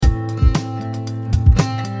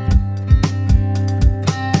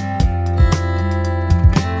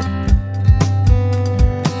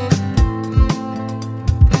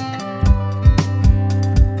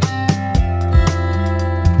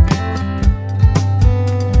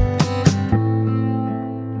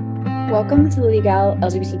Welcome to the Legal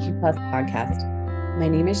LGBTQ+ podcast. My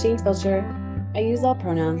name is Shain Filcher. I use all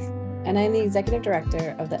pronouns, and I'm the Executive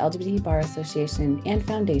Director of the LGBT Bar Association and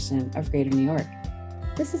Foundation of Greater New York.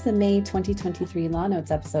 This is the May 2023 Law Notes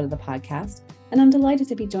episode of the podcast, and I'm delighted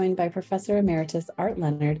to be joined by Professor Emeritus Art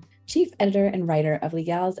Leonard, Chief Editor and Writer of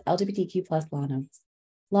Legal's LGBTQ+ Law Notes.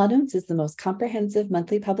 Law Notes is the most comprehensive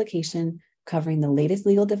monthly publication covering the latest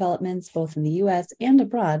legal developments both in the U.S. and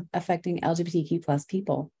abroad affecting LGBTQ+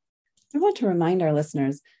 people. I want to remind our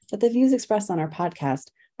listeners that the views expressed on our podcast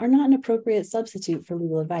are not an appropriate substitute for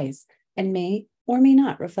legal advice and may or may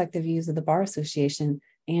not reflect the views of the Bar Association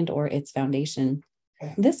and/or its foundation.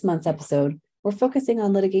 This month's episode, we're focusing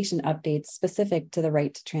on litigation updates specific to the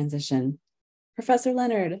right to transition. Professor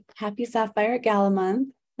Leonard, happy Sapphire Gala Month,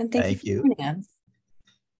 and thank you for joining us.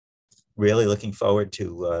 Really looking forward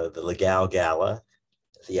to the Legal Gala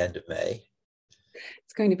at the end of May.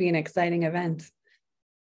 It's going to be an exciting event.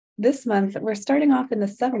 This month, we're starting off in the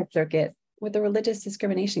Seventh Circuit with a religious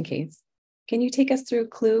discrimination case. Can you take us through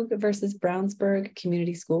Klug versus Brownsburg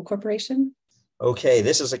Community School Corporation? Okay,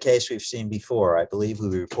 this is a case we've seen before. I believe we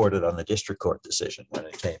reported on the district court decision when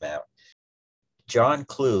it came out. John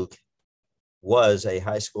Klug was a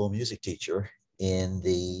high school music teacher in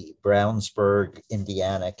the Brownsburg,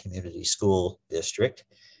 Indiana Community School District.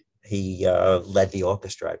 He led the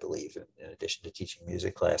orchestra, I believe, in addition to teaching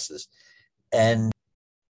music classes. And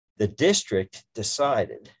the district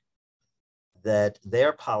decided that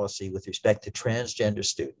their policy with respect to transgender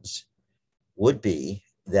students would be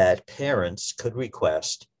that parents could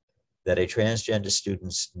request that a transgender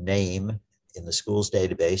student's name in the school's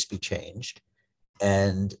database be changed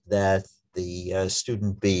and that the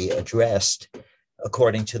student be addressed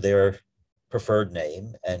according to their preferred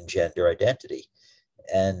name and gender identity.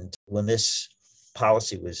 And when this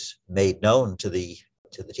policy was made known to the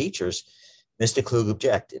teachers, Mr. Klug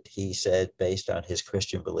objected. He said, based on his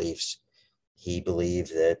Christian beliefs, he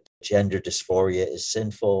believed that gender dysphoria is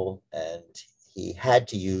sinful and he had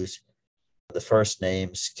to use the first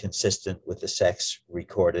names consistent with the sex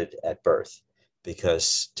recorded at birth,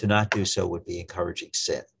 because to not do so would be encouraging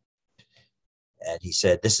sin. And he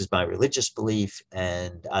said, this is my religious belief,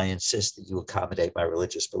 and I insist that you accommodate my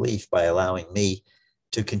religious belief by allowing me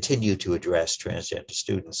to continue to address transgender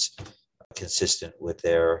students consistent with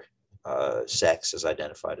their sex as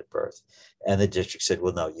identified at birth. And the district said,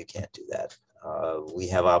 well, no, you can't do that. We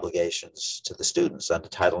have obligations to the students under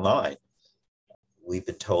Title IX. We've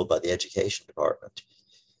been told by the education department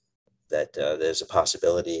that there's a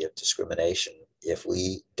possibility of discrimination if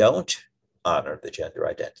we don't honor the gender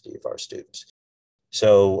identity of our students.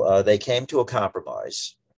 So they came to a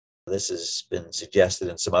compromise. This has been suggested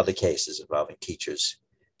in some other cases involving teachers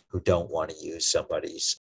who don't want to use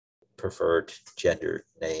somebody's preferred gender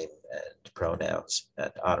name and pronouns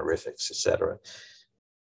and honorifics, etc.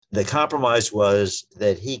 The compromise was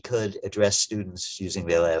that he could address students using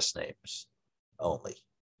their last names only,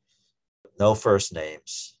 no first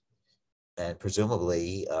names, and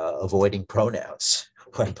presumably avoiding pronouns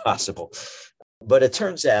when possible. But it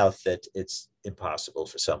turns out that it's impossible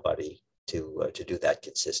for somebody to do that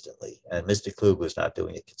consistently, and Mr. Klug was not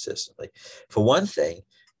doing it consistently. For one thing,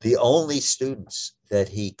 the only students that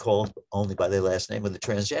he called only by their last name were the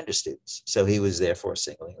transgender students. So he was therefore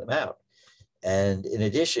singling them out. And in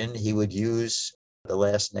addition, he would use the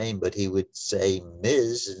last name, but he would say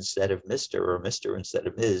Ms. instead of Mr. or Mr. instead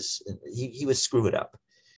of Ms. And he would screw it up.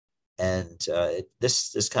 And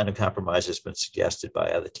this kind of compromise has been suggested by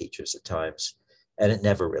other teachers at times, and it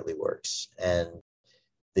never really works. And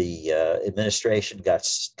the administration got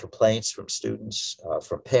complaints from students,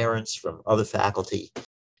 from parents, from other faculty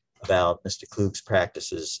about Mr. Klug's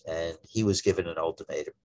practices, and he was given an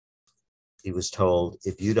ultimatum. He was told,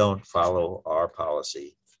 if you don't follow our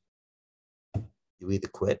policy, you either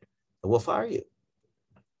quit or we'll fire you.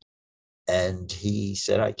 And he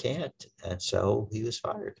said, I can't. And so he was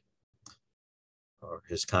fired, or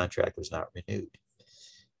his contract was not renewed.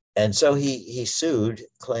 And so he sued,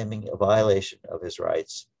 claiming a violation of his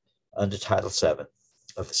rights under Title VII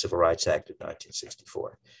of the Civil Rights Act of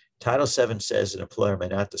 1964. Title VII says an employer may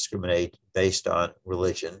not discriminate based on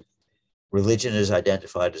religion. Religion is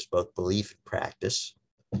identified as both belief and practice.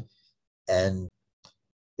 And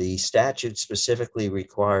the statute specifically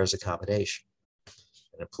requires accommodation.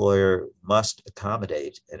 An employer must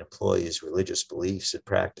accommodate an employee's religious beliefs and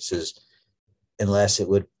practices unless it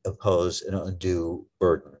would impose an undue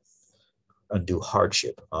burden, undue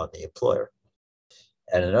hardship on the employer.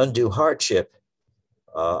 And an undue hardship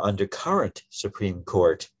under current Supreme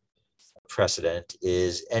Court precedent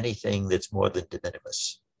is anything that's more than de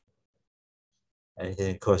minimis.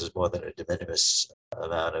 anything that causes more than a de minimis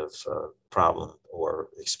amount of problem or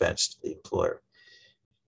expense to the employer.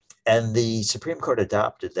 And the Supreme Court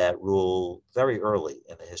adopted that rule very early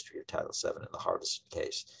in the history of Title VII in the Hardison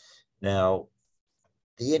case. Now,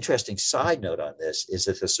 the interesting side note on this is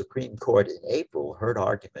that the Supreme Court in April heard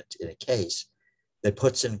argument in a case that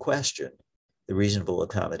puts in question the reasonable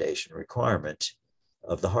accommodation requirement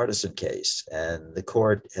of the Hardison case. And the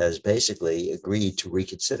court has basically agreed to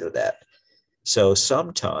reconsider that. So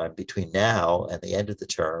sometime between now and the end of the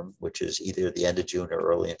term, which is either the end of June or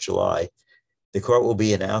early in July, the court will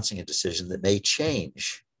be announcing a decision that may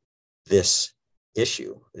change this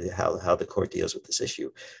issue, how the court deals with this issue.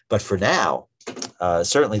 But for now,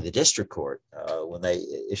 certainly the district court, when they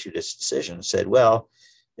issued its decision, said, well,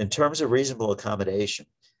 in terms of reasonable accommodation,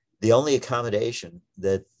 the only accommodation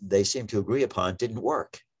that they seem to agree upon didn't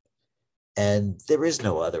work. And there is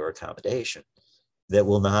no other accommodation that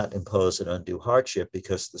will not impose an undue hardship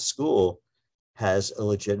because the school has a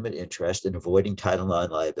legitimate interest in avoiding Title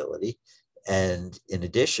IX liability. And in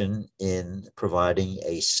addition, in providing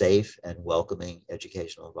a safe and welcoming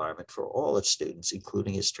educational environment for all its students,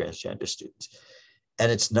 including its transgender students.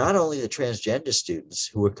 And it's not only the transgender students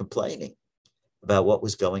who are complaining about what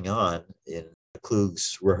was going on in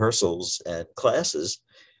Klug's rehearsals and classes.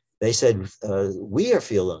 They said, we are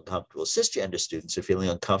feeling uncomfortable. Cisgender students are feeling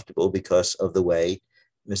uncomfortable because of the way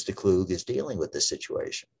Mr. Klug is dealing with this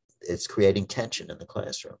situation. It's creating tension in the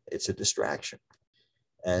classroom. It's a distraction.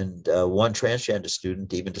 And one transgender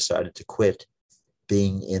student even decided to quit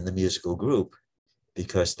being in the musical group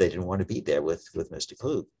because they didn't want to be there with Mr.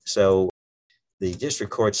 Klug. So the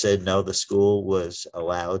district court said, no, the school was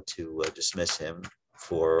allowed to dismiss him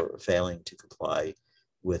for failing to comply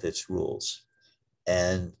with its rules,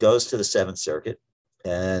 and goes to the Seventh Circuit.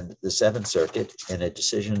 And the Seventh Circuit, in a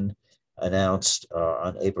decision announced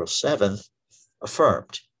on April 7th,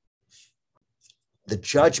 affirmed. The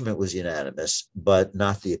judgment was unanimous, but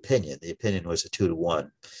not the opinion. The opinion was a 2-1,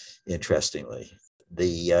 interestingly.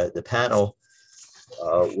 The panel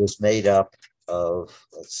was made up of,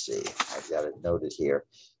 let's see, I've got it noted here.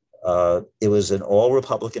 It was an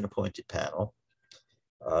all-Republican appointed panel.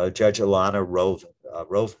 Judge Alana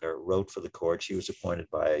Rovner wrote for the court. She was appointed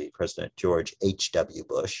by President George H.W.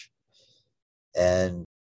 Bush. And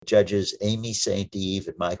Judges Amy St. Eve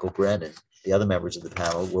and Michael Brennan, the other members of the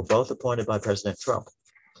panel, were both appointed by President Trump.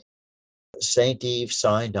 St. Eve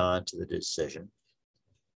signed on to the decision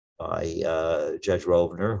by Judge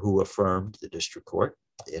Rovner, who affirmed the district court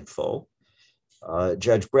in full.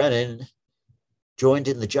 Judge Brennan joined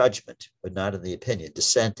in the judgment, but not in the opinion,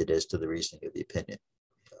 dissented as to the reasoning of the opinion.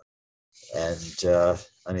 And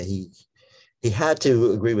I mean, he had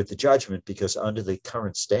to agree with the judgment because under the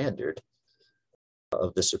current standard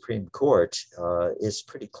of the Supreme Court, it's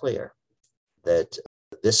pretty clear that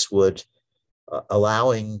this would,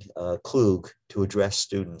 allowing Klug to address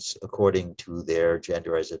students according to their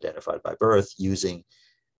gender as identified by birth, using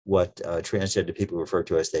what transgender people refer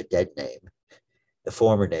to as their dead name, the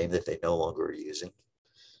former name that they no longer are using,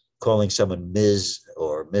 calling someone Ms.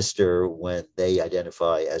 or Mr. when they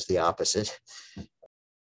identify as the opposite.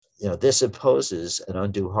 You know, this imposes an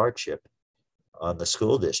undue hardship on the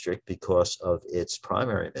school district because of its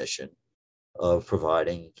primary mission of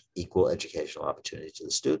providing equal educational opportunity to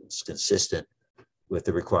the students, consistent with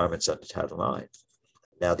the requirements under Title IX.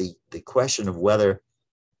 Now, the question of whether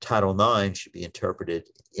Title IX should be interpreted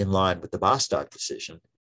in line with the Bostock decision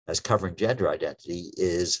as covering gender identity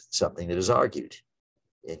is something that is argued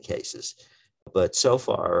in cases. But so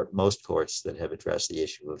far, most courts that have addressed the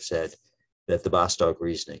issue have said that the Bostock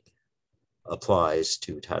reasoning applies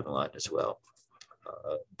to Title IX as well,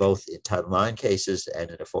 both in Title IX cases and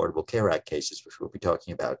in Affordable Care Act cases, which we'll be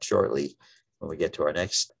talking about shortly when we get to our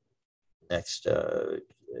next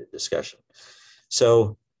discussion.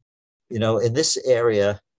 So, you know, in this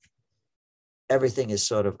area, everything is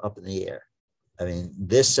sort of up in the air. I mean,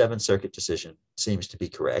 this Seventh Circuit decision seems to be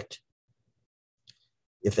correct.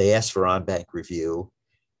 If they ask for en-banc review,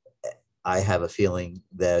 I have a feeling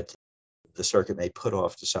that the circuit may put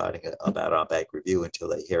off deciding about en-banc review until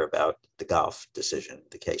they hear about the Golf decision,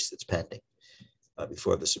 the case that's pending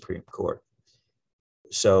before the Supreme Court.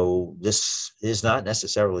 So this is not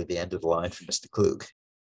necessarily the end of the line for Mr. Klug.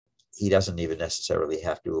 He doesn't even necessarily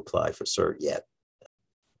have to apply for cert yet.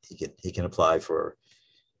 He can apply for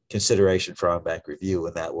consideration for en-banc review,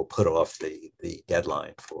 and that will put off the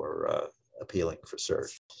deadline for appealing for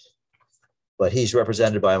cert. But he's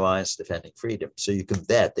represented by Alliance Defending Freedom, so you can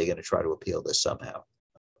bet they're going to try to appeal this somehow.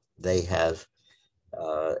 They have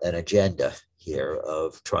an agenda here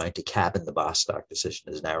of trying to cabin the Bostock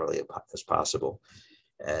decision as narrowly as possible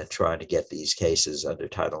and trying to get these cases under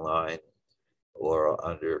Title IX or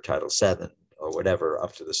under Title VII or whatever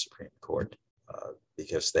up to the Supreme Court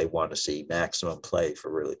because they want to see maximum play for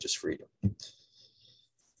religious freedom.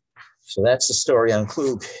 So that's the story on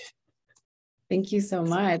Klug. Thank you so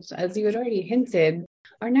much. As you had already hinted,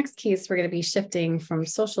 our next case, we're going to be shifting from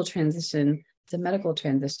social transition to medical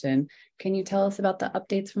transition. Can you tell us about the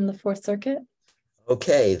updates from the Fourth Circuit?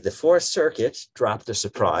 Okay, the Fourth Circuit dropped a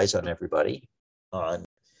surprise on everybody on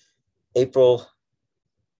April.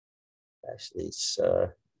 Actually, it's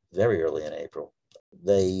very early in April.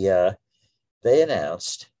 They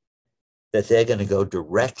announced that they're going to go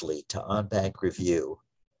directly to en banc review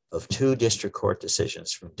of two district court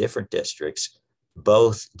decisions from different districts,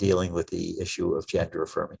 both dealing with the issue of gender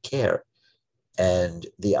affirming care and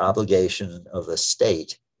the obligation of the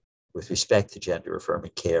state with respect to gender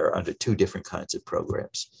affirming care under two different kinds of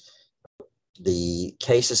programs. The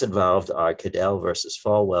cases involved are Cadell versus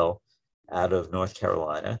Falwell out of North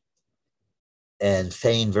Carolina and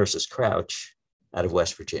Fain versus Crouch out of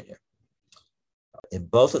West Virginia. In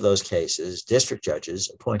both of those cases, district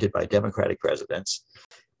judges appointed by Democratic presidents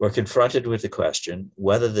were confronted with the question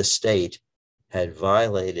whether the state had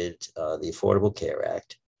violated the Affordable Care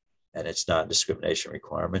Act and its non-discrimination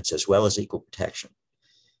requirements, as well as equal protection,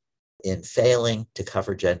 in failing to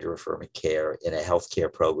cover gender affirming care in a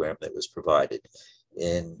healthcare program that was provided.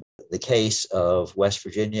 In the case of West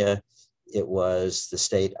Virginia, it was the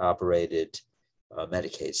state operated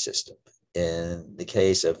Medicaid system. In the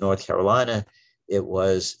case of North Carolina, it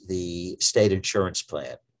was the state insurance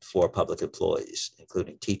plan for public employees,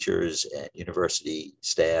 including teachers and university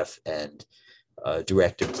staff and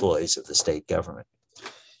direct employees of the state government.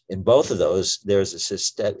 In both of those, there's a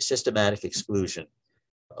systematic exclusion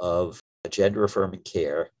of gender affirming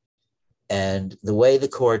care. And the way the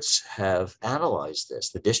courts have analyzed this,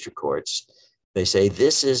 the district courts, they say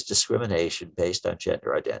this is discrimination based on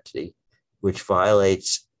gender identity, which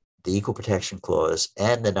violates the Equal Protection Clause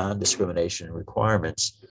and the non-discrimination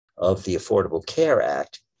requirements of the Affordable Care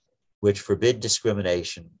Act, which forbid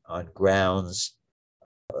discrimination on grounds.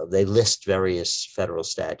 They list various federal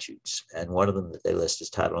statutes, and one of them that they list is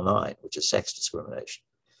Title IX, which is sex discrimination.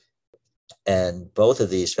 And both of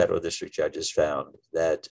these federal district judges found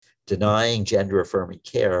that denying gender affirming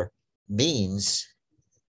care means,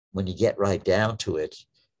 when you get right down to it,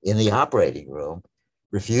 in the operating room,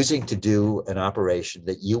 refusing to do an operation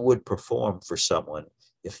that you would perform for someone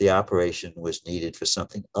if the operation was needed for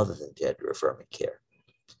something other than gender affirming care,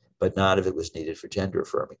 but not if it was needed for gender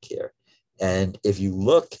affirming care. And if you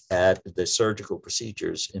look at the surgical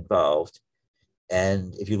procedures involved,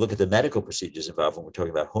 and if you look at the medical procedures involved when we're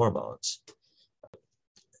talking about hormones,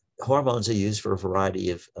 hormones are used for a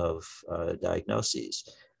variety of diagnoses.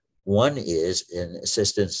 One is in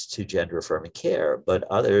assistance to gender affirming care, but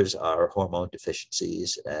others are hormone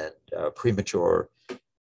deficiencies and premature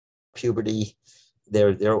puberty.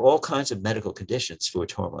 There are all kinds of medical conditions for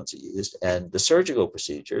which hormones are used, and the surgical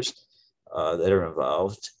procedures that are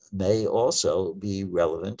involved may also be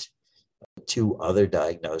relevant to other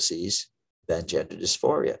diagnoses than gender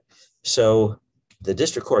dysphoria. So the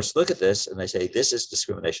district courts look at this and they say, this is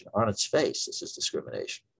discrimination on its face. This is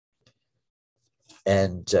discrimination.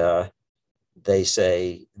 And they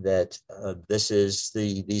say that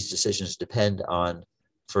these decisions depend on,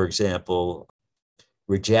 for example,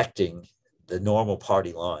 rejecting the normal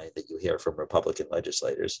party line that you hear from Republican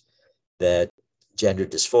legislators, that gender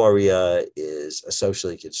dysphoria is a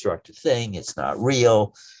socially constructed thing, it's not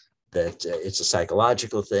real, that it's a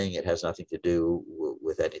psychological thing, it has nothing to do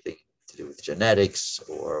with anything to do with genetics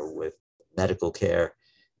or with medical care.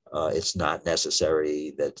 It's not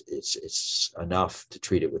necessary, that it's enough to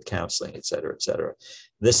treat it with counseling, et cetera, et cetera.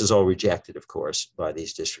 This is all rejected, of course, by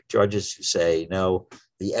these district judges who say, no,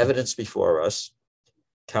 the evidence before us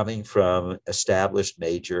coming from established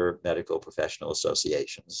major medical professional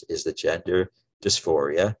associations is that gender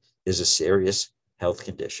dysphoria is a serious health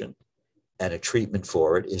condition and a treatment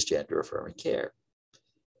for it is gender affirming care.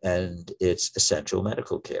 And it's essential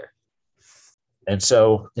medical care. And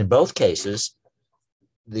so in both cases,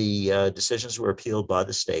 the decisions were appealed by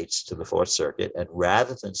the states to the Fourth Circuit, and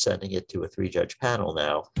rather than sending it to a 3-judge panel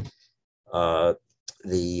now,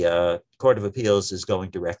 the Court of Appeals is going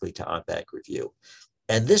directly to en banc review.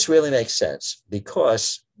 And this really makes sense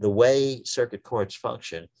because the way circuit courts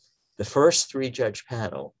function, the first 3-judge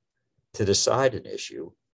panel to decide an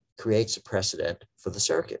issue creates a precedent for the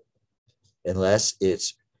circuit, unless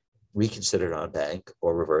it's reconsidered en banc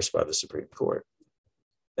or reversed by the Supreme Court.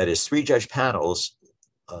 That is, 3-judge panels,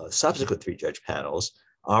 subsequent 3-judge panels,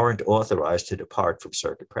 aren't authorized to depart from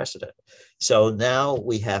circuit precedent. So now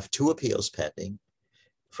we have 2 appeals pending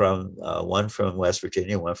from one from West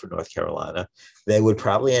Virginia, one from North Carolina. They would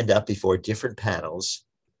probably end up before different panels,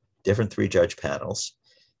 different three-judge panels.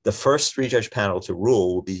 The first three-judge panel to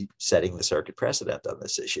rule will be setting the circuit precedent on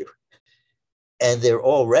this issue. And there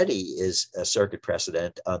already is a circuit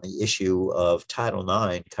precedent on the issue of Title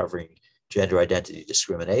IX covering gender identity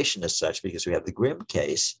discrimination as such, because we have the Grimm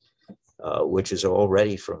case, which is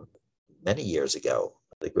already from many years ago.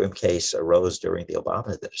 The Grimm case arose during the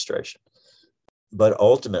Obama administration. But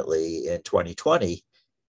ultimately, in 2020,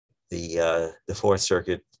 the Fourth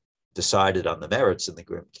Circuit decided on the merits in the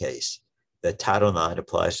Grimm case that Title IX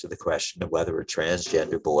applies to the question of whether a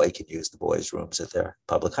transgender boy can use the boys' rooms at their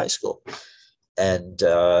public high school. And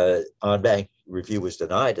en banc review was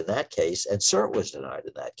denied in that case, and cert was denied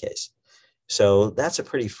in that case. So that's a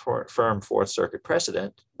pretty firm Fourth Circuit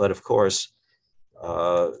precedent. But of course,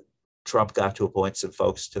 Trump got to appoint some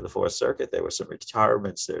folks to the Fourth Circuit. There were some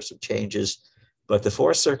retirements, there were some changes, but the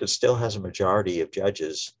Fourth Circuit still has a majority of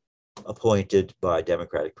judges appointed by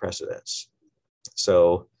Democratic precedents.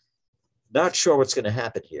 So not sure what's going to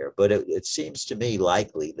happen here, but it seems to me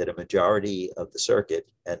likely that a majority of the circuit,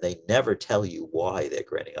 and they never tell you why they're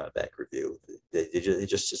granting en banc review.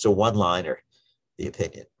 It's a one-liner, the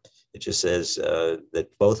opinion. It just says that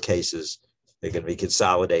both cases are going to be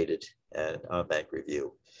consolidated and en banc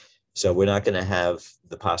review. So we're not going to have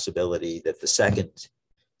the possibility that the second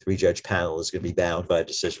three-judge panel is going to be bound by a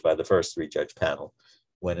decision by the first three-judge panel,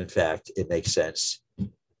 when in fact it makes sense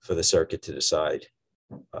for the circuit to decide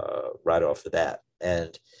right off the bat.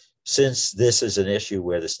 And since this is an issue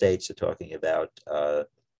where the states are talking about,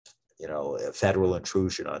 federal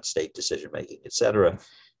intrusion on state decision-making, et cetera,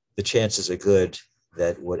 the chances are good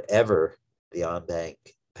that whatever the en banc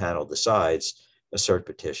panel decides, a cert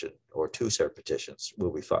petition or two cert petitions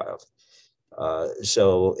will be filed.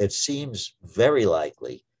 So it seems very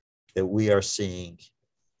likely that we are seeing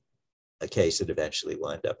a case that eventually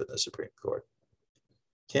will end up in the Supreme Court.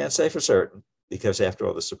 Can't say for certain, because after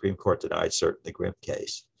all, the Supreme Court denied cert in the Grimm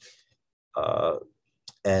case.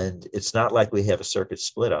 And it's not like we have a circuit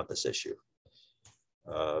split on this issue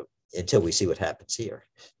until we see what happens here.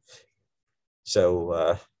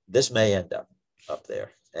 So this may end up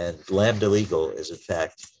there. And Lambda Legal is in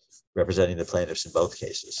fact representing the plaintiffs in both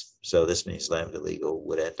cases. So this means Lambda Legal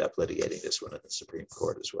would end up litigating this one in the Supreme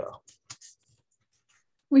Court as well.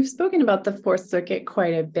 We've spoken about the Fourth Circuit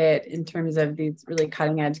quite a bit in terms of these really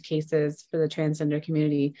cutting edge cases for the transgender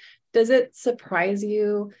community. Does it surprise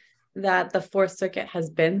you that the Fourth Circuit has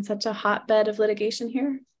been such a hotbed of litigation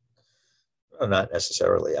here? Well, not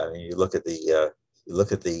necessarily. I mean, you look at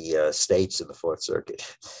the states in the Fourth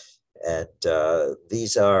Circuit, and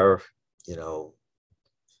these are,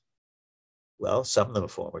 well, some of them are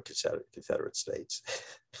former Confederate states.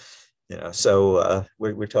 So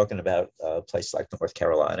we're talking about a place like North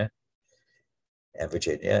Carolina and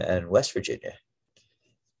Virginia and West Virginia.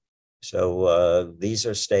 So these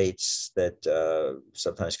are states that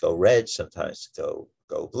sometimes go red, sometimes go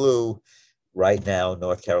blue. Right now,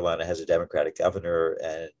 North Carolina has a Democratic governor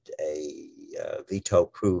and a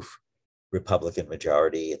veto-proof Republican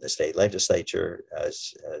majority in the state legislature,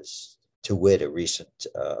 as to wit, a recent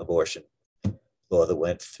abortion law that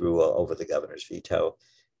went through over the governor's veto.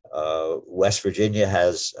 West Virginia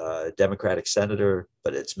has a Democratic senator,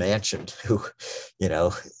 but it's Manchin, who,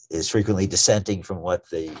 is frequently dissenting from what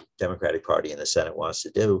the Democratic Party in the Senate wants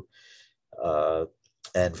to do.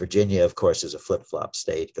 And Virginia, of course, is a flip-flop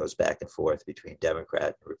state, goes back and forth between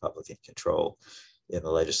Democrat and Republican control in the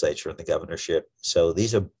legislature and the governorship. So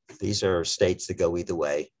these are states that go either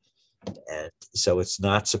way. And so it's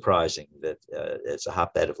not surprising that it's a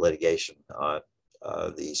hotbed of litigation on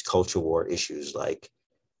these culture war issues like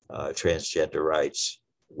transgender rights,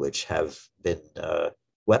 which have been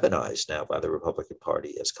weaponized now by the Republican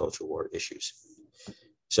Party as culture war issues.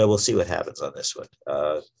 So we'll see what happens on this one.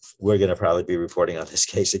 We're going to probably be reporting on this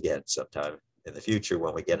case again sometime in the future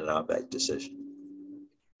when we get an en banc decision.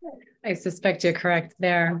 I suspect you're correct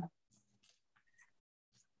there.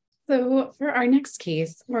 So for our next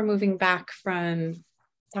case, we're moving back from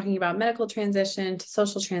talking about medical transition to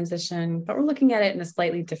social transition, but we're looking at it in a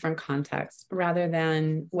slightly different context rather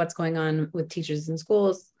than what's going on with teachers in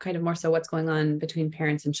schools, kind of more so what's going on between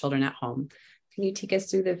parents and children at home. Can you take us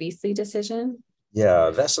through the Veasley decision?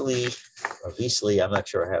 Yeah, Veasley, I'm not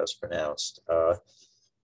sure how it's pronounced.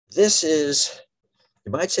 This is,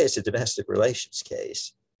 you might say it's a domestic relations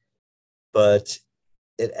case, but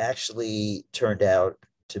it actually turned out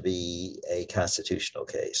to be a constitutional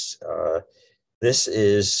case. This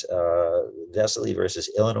is Veasley versus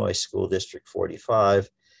Illinois School District 45.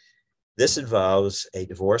 This involves a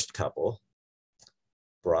divorced couple,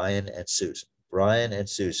 Brian and Susan. Brian and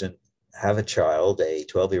Susan have a child, a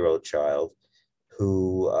 12-year-old child,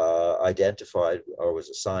 who identified or was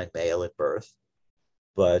assigned male at birth,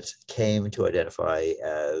 but came to identify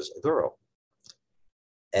as a girl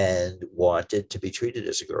and wanted to be treated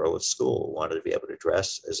as a girl at school, wanted to be able to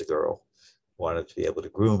dress as a girl, wanted to be able to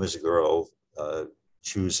groom as a girl,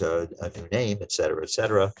 choose a new name, et cetera, et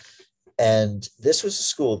cetera. And this was a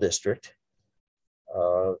school district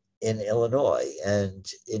in Illinois. And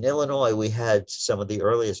in Illinois, we had some of the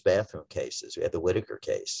earliest bathroom cases. We had the Whitaker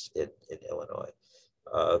case in Illinois.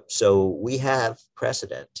 So we have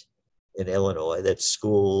precedent in Illinois that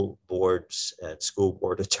school boards and school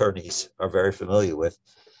board attorneys are very familiar with.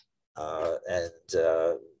 And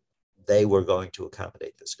they were going to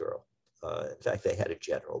accommodate this girl. In fact, they had a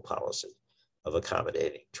general policy of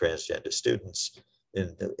accommodating transgender students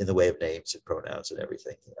in the way of names and pronouns and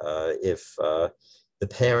everything. If the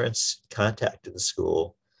parents contacted the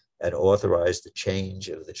school and authorized the change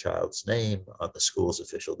of the child's name on the school's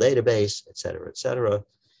official database, et cetera,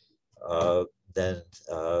 then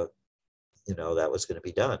that was going to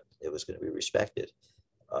be done. It was going to be respected.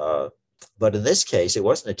 But in this case, it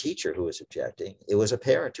wasn't a teacher who was objecting. It was a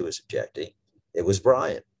parent who was objecting. It was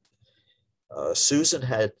Brian. Susan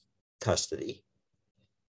had custody,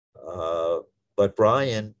 but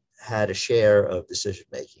Brian had a share of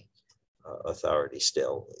decision-making authority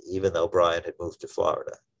still, even though Brian had moved to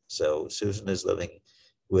Florida. So Susan is living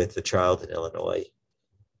with the child in Illinois.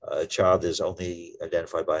 Child is only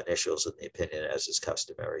identified by initials in the opinion, as is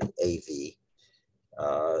customary, AV.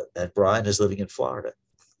 And Brian is living in Florida.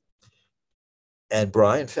 And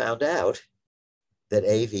Brian found out that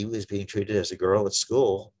AV was being treated as a girl at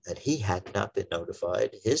school, and he had not been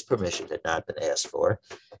notified. His permission had not been asked for.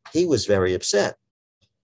 He was very upset.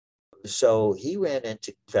 So he ran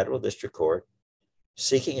into federal district court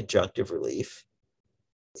seeking injunctive relief.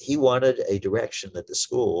 He wanted a direction that the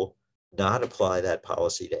school not apply that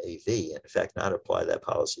policy to AV, and in fact, not apply that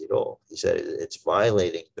policy at all. He said it's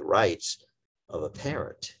violating the rights of a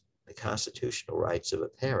parent, the constitutional rights of a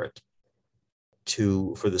parent,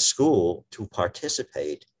 for the school to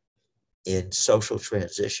participate in social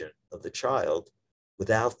transition of the child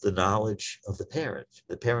without the knowledge of the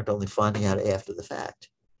parent only finding out after the fact,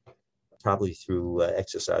 probably through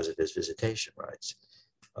exercise of his visitation rights.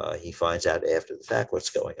 He finds out after the fact what's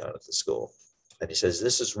going on at the school. And he says,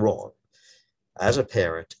 this is wrong. As a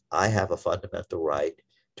parent, I have a fundamental right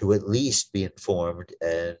to at least be informed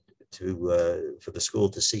and for the school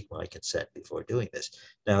to seek my consent before doing this.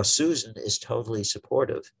 Now, Susan is totally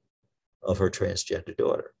supportive of her transgender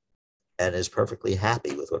daughter and is perfectly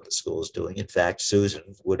happy with what the school is doing. In fact, Susan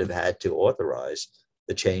would have had to authorize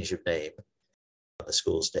the change of name on the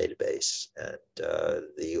school's database and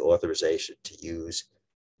the authorization to use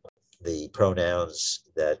the pronouns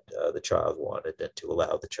that the child wanted and to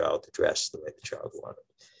allow the child to dress the way the child wanted.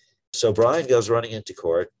 So Brian goes running into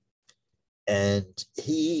court, and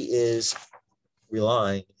he is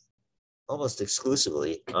relying almost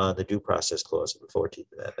exclusively on the due process clause of the 14th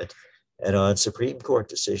Amendment and on Supreme Court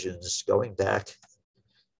decisions going back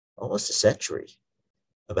almost a century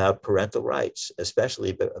about parental rights,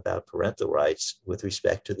 especially about parental rights with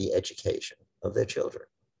respect to the education of their children.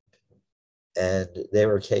 And there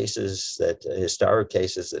were historic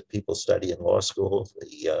cases that people study in law school,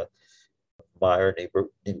 the Meyer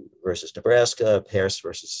versus Nebraska, Pierce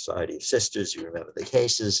versus Society of Sisters. You remember the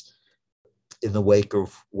cases. In the wake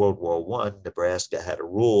of World War I, Nebraska had a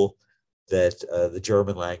rule that the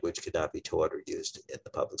German language could not be taught or used in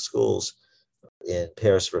the public schools. In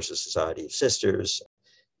Pierce versus Society of Sisters,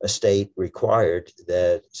 a state required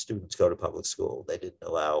that students go to public school. They didn't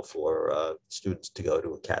allow for students to go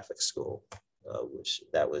to a Catholic school, which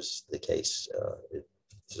that was the case in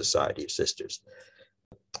Society of Sisters.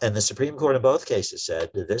 And the Supreme Court in both cases said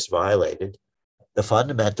that this violated the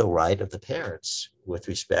fundamental right of the parents with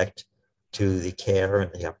respect to the care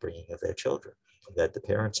and the upbringing of their children, that the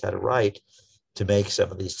parents had a right to make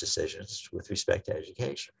some of these decisions with respect to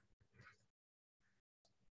education.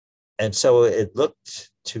 And so it looked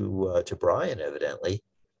to Brian, evidently,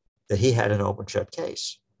 that he had an open shut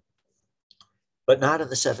case, but not in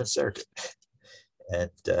the Seventh Circuit. And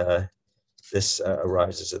this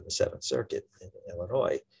arises in the Seventh Circuit in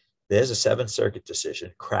Illinois. There's a Seventh Circuit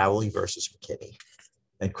decision, Crowley versus McKinney.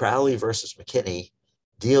 And Crowley versus McKinney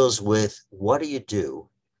deals with what do you do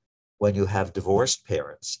when you have divorced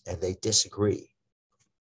parents and they disagree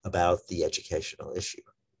about the educational issue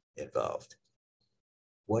involved.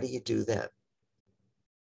 What do you do then?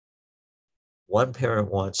 One parent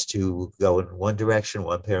wants to go in one direction,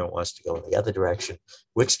 one parent wants to go in the other direction.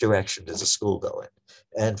 Which direction does the school go in?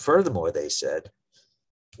 And furthermore, they said,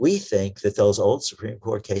 We think that those old Supreme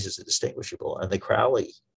Court cases are distinguishable, and the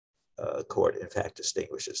Crowley court, in fact,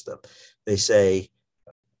 distinguishes them. They say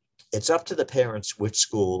it's up to the parents which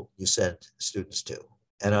school you send students to,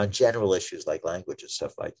 and on general issues like language and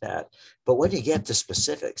stuff like that. But when you get to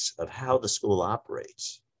specifics of how the school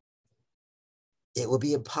operates, it would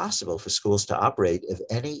be impossible for schools to operate if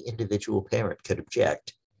any individual parent could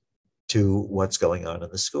object to what's going on in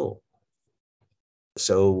the school.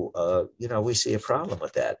 So, we see a problem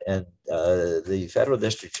with that. And the federal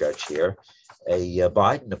district judge here, a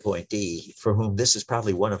Biden appointee, for whom this is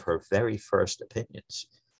probably one of her very first opinions,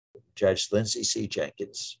 Judge Lindsay C.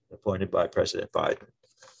 Jenkins, appointed by President Biden,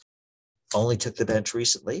 only took the bench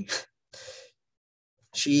recently.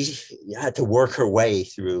 She had to work her way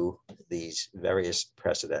through these various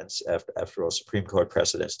precedents. After all, Supreme Court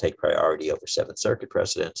precedents take priority over Seventh Circuit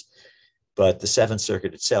precedents. But the Seventh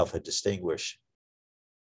Circuit itself had distinguished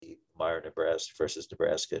Meyer versus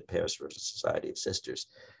Nebraska and Paris versus Society of Sisters.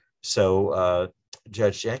 So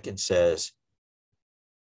Judge Jenkins says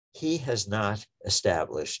he has not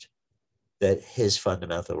established that his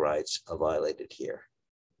fundamental rights are violated here,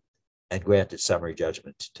 and granted summary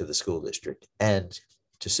judgment to the school district and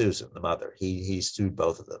to Susan, the mother. He sued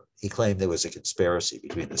both of them. He claimed there was a conspiracy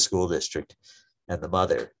between the school district and the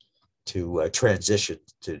mother to transition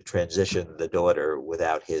the daughter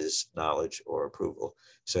without his knowledge or approval.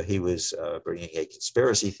 So he was bringing a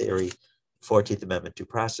conspiracy theory, 14th Amendment due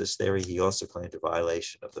process theory. He also claimed a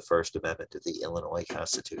violation of the First Amendment of the Illinois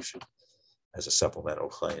Constitution as a supplemental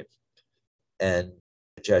claim. And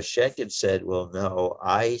Judge Jenkins said, well, no,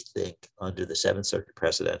 I think under the Seventh Circuit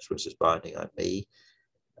precedents, which is binding on me,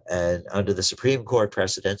 and under the Supreme Court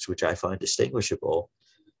precedents, which I find distinguishable,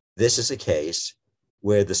 this is a case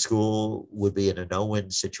where the school would be in a no-win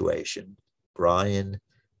situation. Brian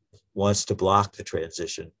wants to block the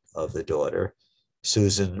transition of the daughter.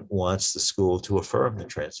 Susan wants the school to affirm the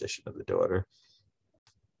transition of the daughter.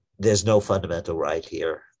 There's no fundamental right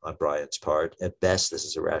here on Brian's part. At best, this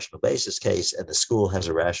is a rational basis case, and the school has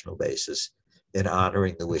a rational basis in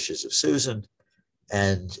honoring the wishes of Susan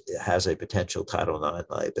and has a potential Title IX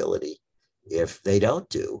liability if they don't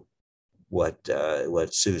do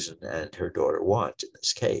what Susan and her daughter want in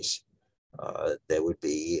this case. There would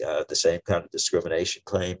be the same kind of discrimination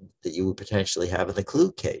claim that you would potentially have in the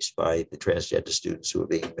Klug case by the transgender students who are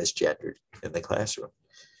being misgendered in the classroom.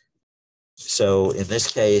 So in this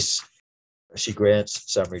case, she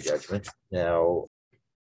grants summary judgment. Now,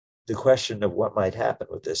 the question of what might happen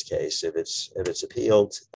with this case, if it's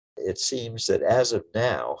appealed, it seems that as of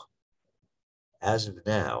now,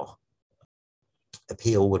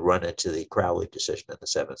 appeal would run into the Crowley decision in the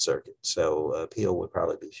Seventh Circuit. So appeal would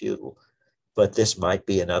probably be futile. But this might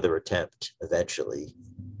be another attempt eventually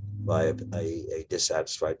by a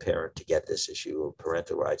dissatisfied parent to get this issue of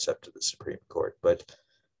parental rights up to the Supreme Court. But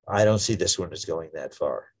I don't see this one as going that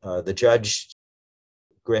far. The judge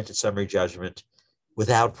granted summary judgment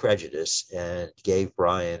without prejudice and gave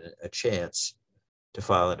Brian a chance to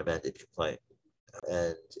file an amended complaint.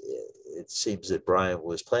 And it seems that Brian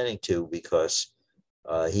was planning to, because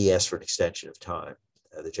he asked for an extension of time.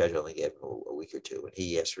 The judge only gave him a week or two, and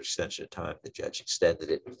he asked for extension of time. The judge extended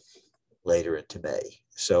it later into May.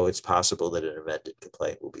 So it's possible that an amended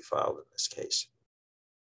complaint will be filed in this case.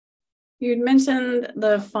 You'd mentioned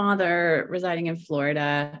the father residing in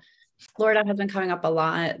Florida. Florida has been coming up a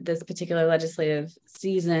lot this particular legislative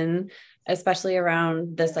season, especially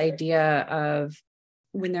around this idea of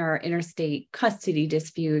when there are interstate custody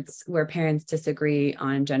disputes where parents disagree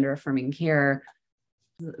on gender affirming care,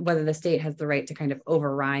 whether the state has the right to kind of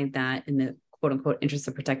override that in the quote unquote interest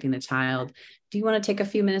of protecting the child. Do you want to take a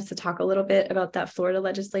few minutes to talk a little bit about that Florida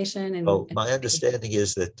legislation? My understanding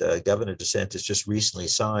is that Governor DeSantis just recently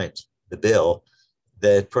signed the bill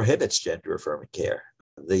that prohibits gender affirming care.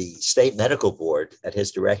 The state medical board, at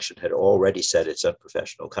his direction, had already said it's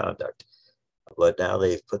unprofessional conduct, but now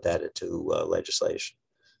they've put that into legislation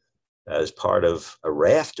as part of a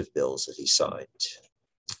raft of bills that he signed.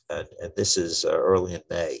 And this is early in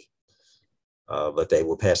May, but they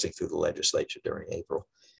were passing through the legislature during April.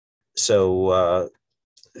 So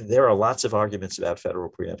there are lots of arguments about federal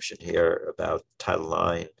preemption here, about Title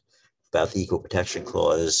IX, about the Equal Protection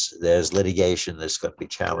Clause. There's litigation that's going to be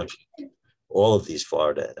challenging all of these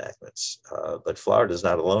Florida enactments. But Florida is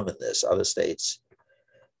not alone in this. Other states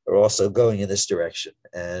are also going in this direction,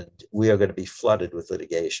 and we are going to be flooded with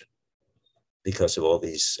litigation because of all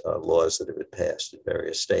these laws that have been passed in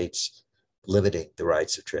various states limiting the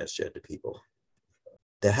rights of transgender people.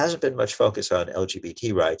 There hasn't been much focus on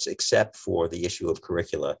LGBT rights except for the issue of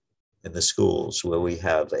curricula in the schools, where we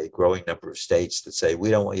have a growing number of states that say,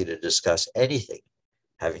 we don't want you to discuss anything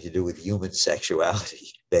having to do with human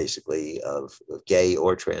sexuality, basically, of gay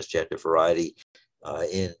or transgender variety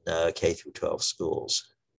in K through 12 schools.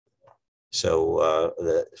 So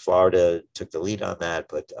Florida took the lead on that,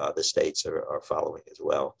 but the states are following as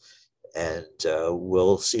well. And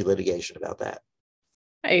we'll see litigation about that.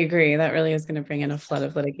 I agree. That really is going to bring in a flood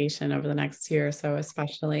of litigation over the next year or so,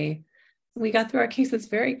 especially. We got through our cases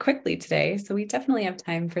very quickly today, so we definitely have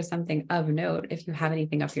time for something of note if you have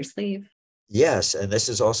anything up your sleeve. Yes, and this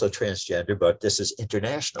is also transgender, but this is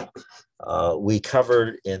international. We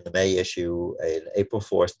covered in the May issue an April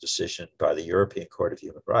 4th decision by the European Court of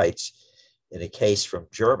Human Rights in a case from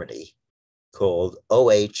Germany called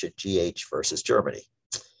OH and GH versus Germany.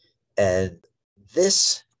 And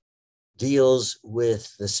this deals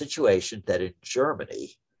with the situation that in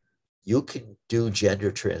Germany, you can do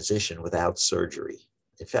gender transition without surgery.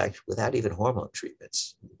 In fact, without even hormone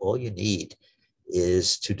treatments. All you need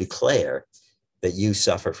is to declare that you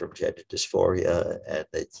suffer from gender dysphoria and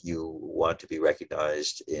that you want to be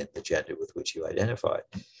recognized in the gender with which you identify,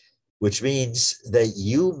 which means that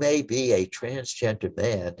you may be a transgender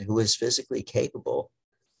man who is physically capable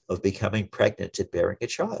of becoming pregnant and bearing a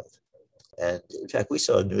child. And in fact, we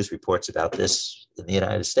saw news reports about this in the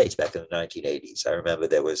United States back in the 1980s. I remember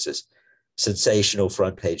there was this sensational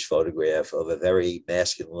front page photograph of a very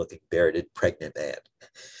masculine looking bearded pregnant man.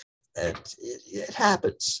 And it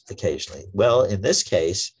happens occasionally. Well, in this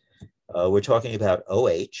case, we're talking about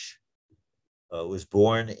OH, was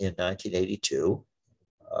born in 1982,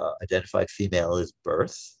 identified female at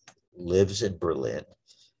birth, lives in Berlin,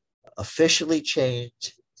 officially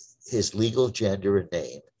changed his legal gender and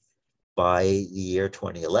name by the year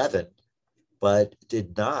 2011, but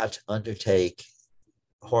did not undertake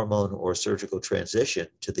hormone or surgical transition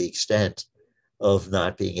to the extent of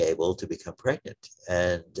not being able to become pregnant.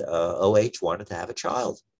 And OH wanted to have a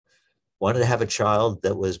child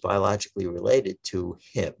that was biologically related to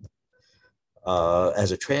him.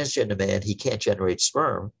 As a transgender man, he can't generate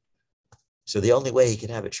sperm. So the only way he can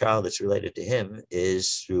have a child that's related to him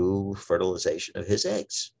is through fertilization of his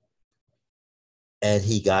eggs. And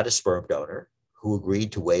he got a sperm donor who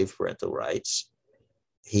agreed to waive parental rights.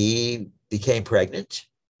 He became pregnant.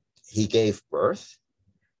 He gave birth.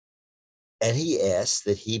 And he asked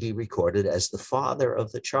that he be recorded as the father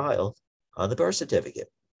of the child on the birth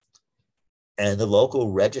certificate. And the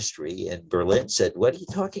local registry in Berlin said, "What are you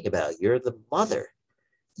talking about? You're the mother.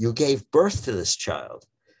 You gave birth to this child.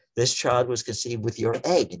 This child was conceived with your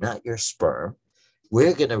egg, not your sperm.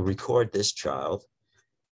 We're going to record this child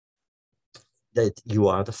that you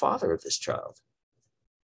are the father of this child.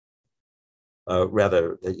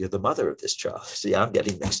 Rather, that you're the mother of this child." See, I'm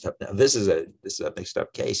getting mixed up now. This is a mixed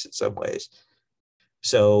up case in some ways.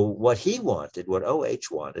 So what OH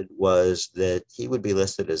wanted was that he would be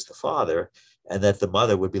listed as the father and that the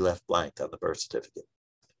mother would be left blank on the birth certificate.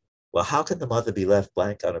 Well, how can the mother be left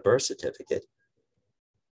blank on a birth certificate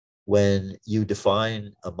when you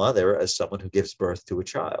define a mother as someone who gives birth to a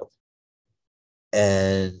child?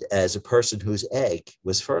 And as a person whose egg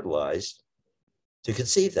was fertilized to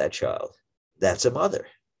conceive that child, that's a mother,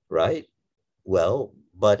 right? Well,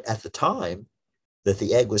 but at the time that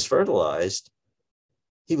the egg was fertilized,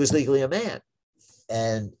 he was legally a man.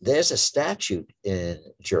 And there's a statute in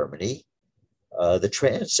Germany, the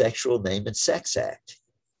Transsexual Name and Sex Act.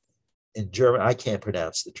 In German, I can't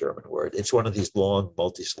pronounce the German word. It's one of these long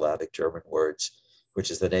multisyllabic German words,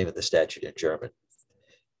 which is the name of the statute in German.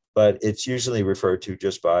 But it's usually referred to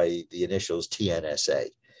just by the initials TNSA.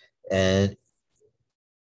 And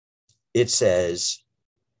it says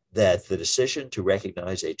that the decision to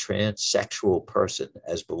recognize a transsexual person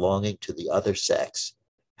as belonging to the other sex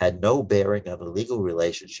had no bearing on the legal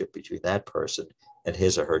relationship between that person and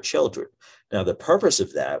his or her children. Now, the purpose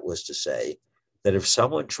of that was to say that if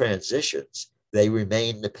someone transitions, they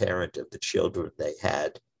remain the parent of the children they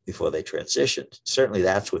had before they transitioned. Certainly,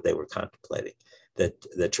 that's what they were contemplating, that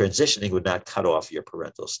the transitioning would not cut off your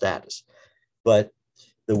parental status. But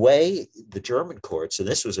the way the German courts, and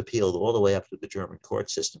this was appealed all the way up to the German court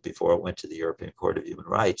system before it went to the European Court of Human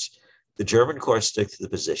Rights, the German courts stick to the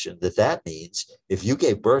position that that means if you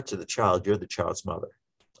gave birth to the child, you're the child's mother.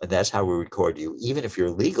 And that's how we record you, even if your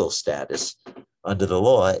legal status under the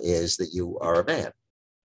law is that you are a man.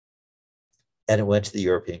 And it went to the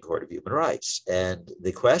European Court of Human Rights. And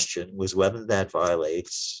the question was whether that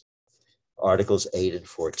violates Articles 8 and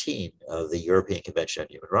 14 of the European Convention on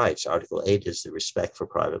Human Rights. Article 8 is the respect for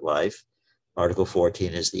private life. Article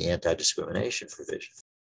 14 is the anti-discrimination provision.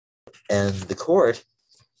 And the court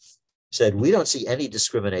said, we don't see any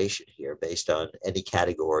discrimination here based on any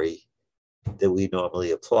category that we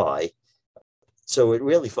normally apply. So it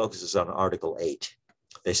really focuses on Article 8.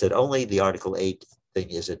 They said only the Article 8 thing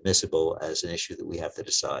is admissible as an issue that we have to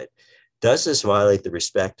decide. Does this violate the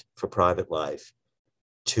respect for private life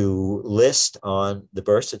to list on the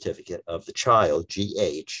birth certificate of the child,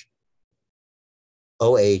 GH,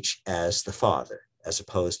 OH as the father, as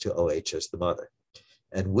opposed to OH as the mother?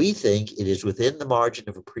 And we think it is within the margin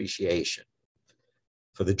of appreciation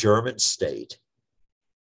for the German state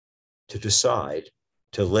to decide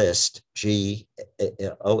to list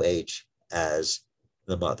OH as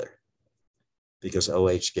the mother, because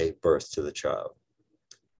OH gave birth to the child.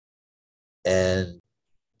 And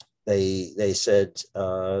they said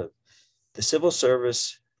the civil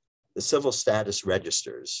status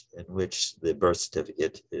registers in which the birth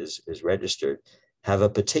certificate is registered have a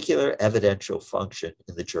particular evidential function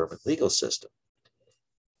in the German legal system.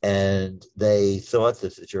 And they thought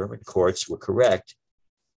that the German courts were correct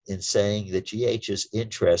in saying that GH's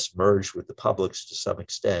interests merged with the public's to some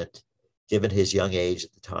extent, given his young age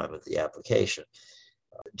at the time of the application.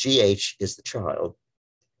 GH is the child.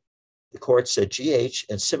 The court said GH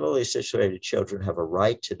and similarly situated children have a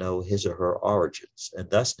right to know his or her origins and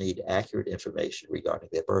thus need accurate information regarding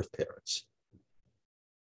their birth parents.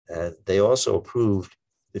 And they also approved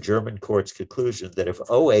the German court's conclusion that if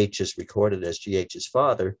OH is recorded as GH's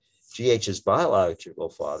father, GH's biological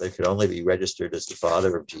father could only be registered as the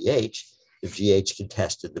father of GH if GH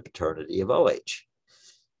contested the paternity of OH.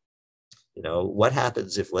 You know, what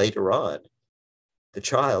happens if later on the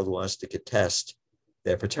child wants to contest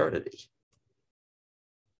their paternity?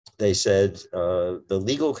 They said the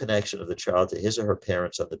legal connection of the child to his or her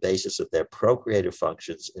parents on the basis of their procreative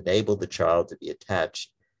functions enabled the child to be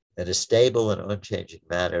attached in a stable and unchanging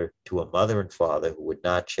manner to a mother and father who would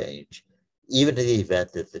not change, even in the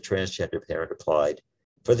event that the transgender parent applied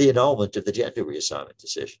for the annulment of the gender reassignment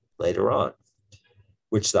decision later on,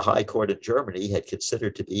 which the High Court in Germany had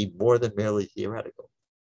considered to be more than merely theoretical.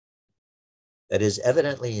 That is,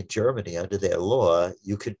 evidently in Germany, under their law,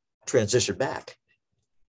 you could transition back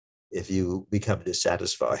if you become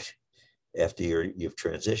dissatisfied after you've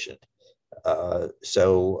transitioned.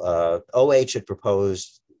 So OH had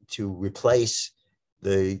proposed to replace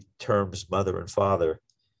the terms mother and father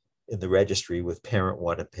in the registry with parent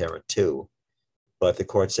 1 and parent 2. But the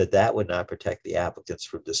court said that would not protect the applicants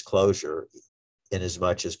from disclosure, in as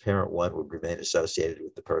much as parent 1 would remain associated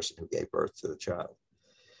with the person who gave birth to the child.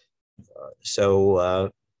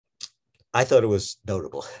 So I thought it was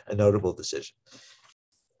a notable decision.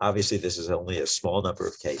 Obviously, this is only a small number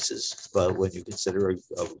of cases, but when you consider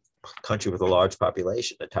a country with a large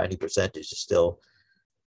population, a tiny percentage is still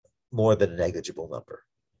more than a negligible number.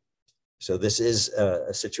 So this is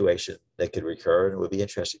a situation that could recur, and it would be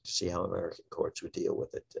interesting to see how American courts would deal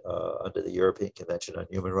with it. Under the European Convention on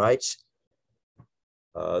Human Rights,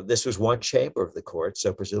 this was one chamber of the court,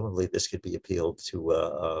 so presumably this could be appealed to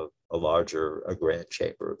a grand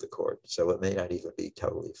chamber of the court. So it may not even be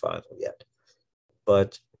totally final yet.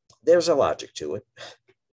 But there's a logic to it.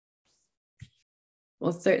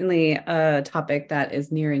 Well, certainly a topic that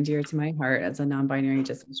is near and dear to my heart as a non-binary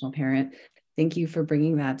gestational parent. Thank you for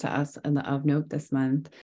bringing that to us in the Of Note this month.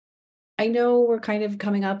 I know we're kind of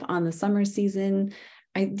coming up on the summer season.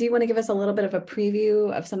 Do you want to give us a little bit of a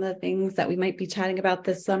preview of some of the things that we might be chatting about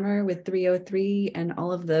this summer with 303 and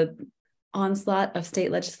all of the onslaught of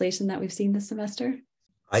state legislation that we've seen this semester?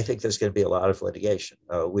 I think there's going to be a lot of litigation.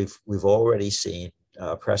 We've already seen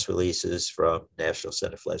press releases from National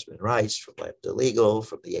Center for Lesbian Rights, from Lambda Legal,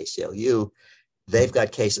 from the ACLU. They've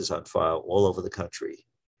got cases on file all over the country,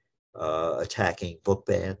 attacking book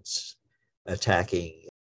bans, attacking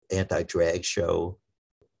anti-drag show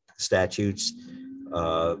statutes.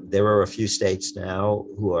 There are a few states now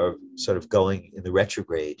who are sort of going in the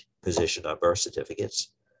retrograde position on birth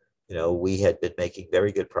certificates. You know, we had been making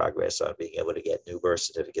very good progress on being able to get new birth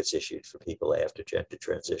certificates issued for people after gender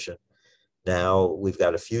transition. Now we've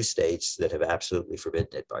got a few states that have absolutely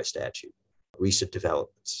forbidden it by statute. Recent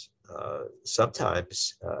developments,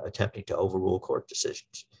 sometimes attempting to overrule court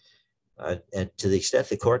decisions. And to the extent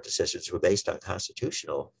the court decisions were based on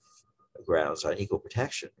constitutional grounds, on equal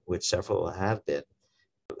protection, which several have been,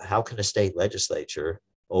 how can a state legislature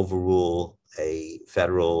overrule a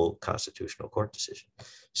federal constitutional court decision?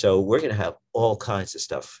 So we're going to have all kinds of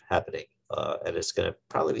stuff happening, and it's going to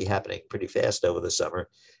probably be happening pretty fast over the summer,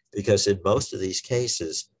 because in most of these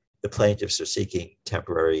cases, the plaintiffs are seeking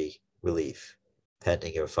temporary relief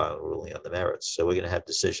pending a final ruling on the merits. So we're going to have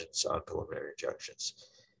decisions on preliminary injunctions.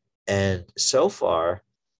 And so far,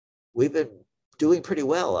 we've been doing pretty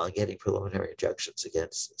well on getting preliminary injunctions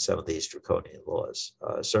against some of these draconian laws.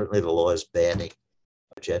 Certainly the laws banning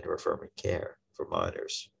gender-affirming care for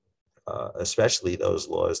minors, especially those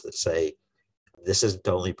laws that say this isn't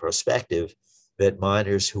only prospective, that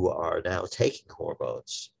minors who are now taking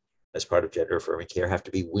hormones as part of gender affirming care have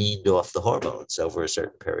to be weaned off the hormones over a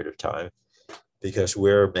certain period of time, because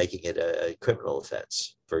we're making it a criminal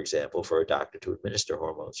offense, for example, for a doctor to administer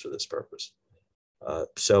hormones for this purpose.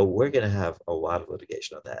 So we're going to have a lot of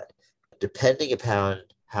litigation on that. Depending upon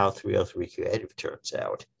how 303 Creative turns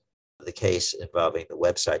out, the case involving the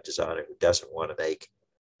website designer who doesn't want to make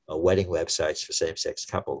wedding websites for same-sex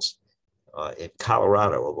couples, in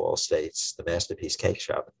Colorado, of all states, the Masterpiece Cake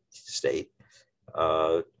Shop state,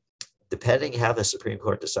 depending how the Supreme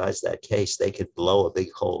Court decides that case, they could blow a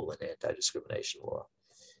big hole in anti-discrimination law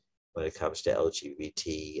when it comes to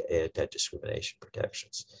LGBT anti-discrimination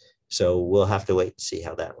protections. So we'll have to wait and see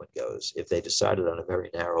how that one goes. If they decided on a very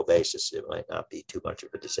narrow basis, it might not be too much of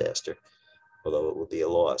a disaster, although it would be a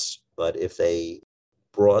loss. But if they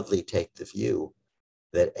broadly take the view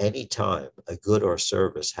that any time a good or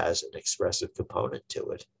service has an expressive component to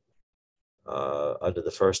it, under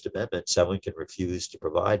the First Amendment, someone can refuse to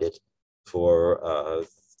provide it for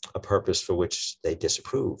a purpose for which they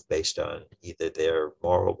disapprove based on either their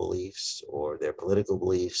moral beliefs or their political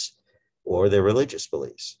beliefs or their religious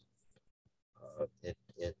beliefs.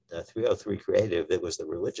 In 303 Creative, it was the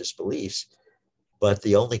religious beliefs, but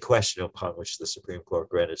the only question upon which the Supreme Court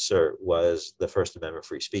granted cert was the First Amendment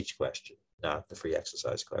free speech question, not the free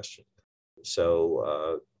exercise question.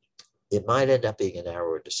 So it might end up being a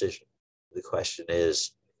narrower decision. The question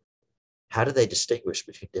is, how do they distinguish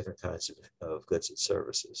between different kinds of goods and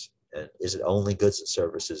services? And is it only goods and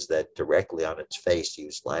services that directly on its face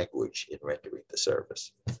use language in rendering the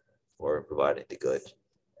service or in providing the good?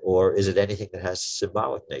 Or is it anything that has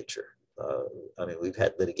symbolic nature? I mean, we've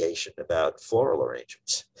had litigation about floral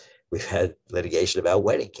arrangements. We've had litigation about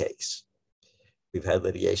wedding cakes. We've had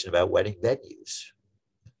litigation about wedding venues.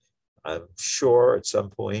 I'm sure at some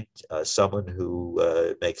point, someone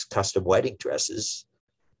who makes custom wedding dresses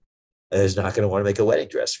is not going to want to make a wedding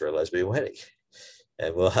dress for a lesbian wedding.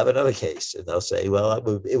 And we'll have another case, and they'll say, well,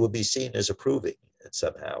 it would be seen as approving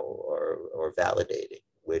somehow or validating,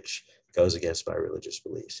 which goes against my religious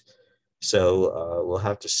beliefs. So we'll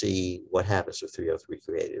have to see what happens with 303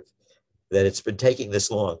 Creative. That it's been taking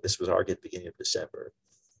this long. This was argued at the beginning of December.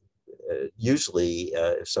 Usually,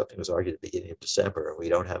 if something was argued at the beginning of December and we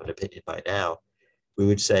don't have an opinion by now, we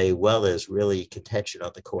would say, well, there's really contention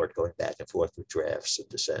on the court going back and forth with drafts and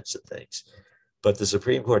dissents and things. But the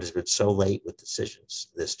Supreme Court has been so late with decisions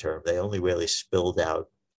this term, they only really spilled out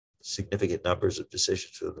significant numbers of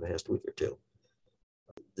decisions for the past week or two.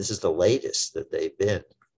 This is the latest that they've been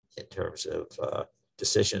in terms of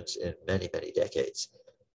decisions in many, many decades.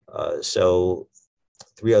 So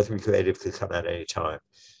 303 Creative could come out any time.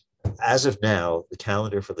 As of now, the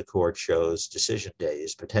calendar for the court shows decision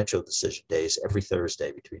days, potential decision days, every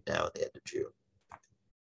Thursday between now and the end of June.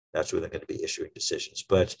 That's where they're going to be issuing decisions.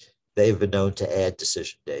 But they've been known to add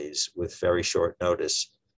decision days with very short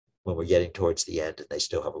notice when we're getting towards the end and they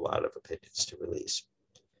still have a lot of opinions to release.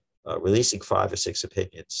 Releasing 5 or 6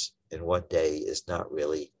 opinions in one day is not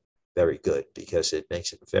really very good because it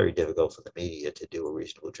makes it very difficult for the media to do a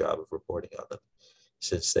reasonable job of reporting on them,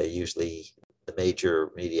 since the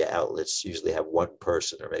major media outlets usually have one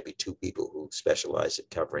person or maybe 2 people who specialize in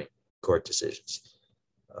covering court decisions.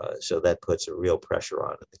 So that puts a real pressure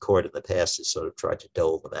on it. The court in the past has sort of tried to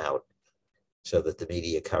dole them out so that the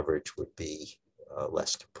media coverage would be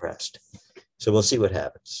less compressed. So we'll see what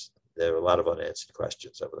happens. There are a lot of unanswered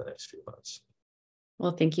questions over the next few months.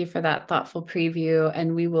 Well, thank you for that thoughtful preview.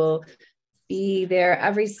 And we will be there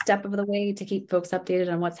every step of the way to keep folks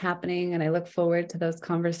updated on what's happening. And I look forward to those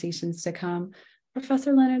conversations to come.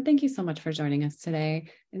 Professor Leonard, thank you so much for joining us today.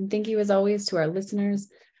 And thank you as always to our listeners.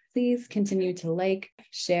 Please continue to like,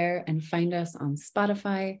 share, and find us on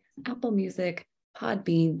Spotify, Apple Music,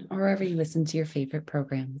 Podbean, or wherever you listen to your favorite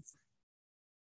programs.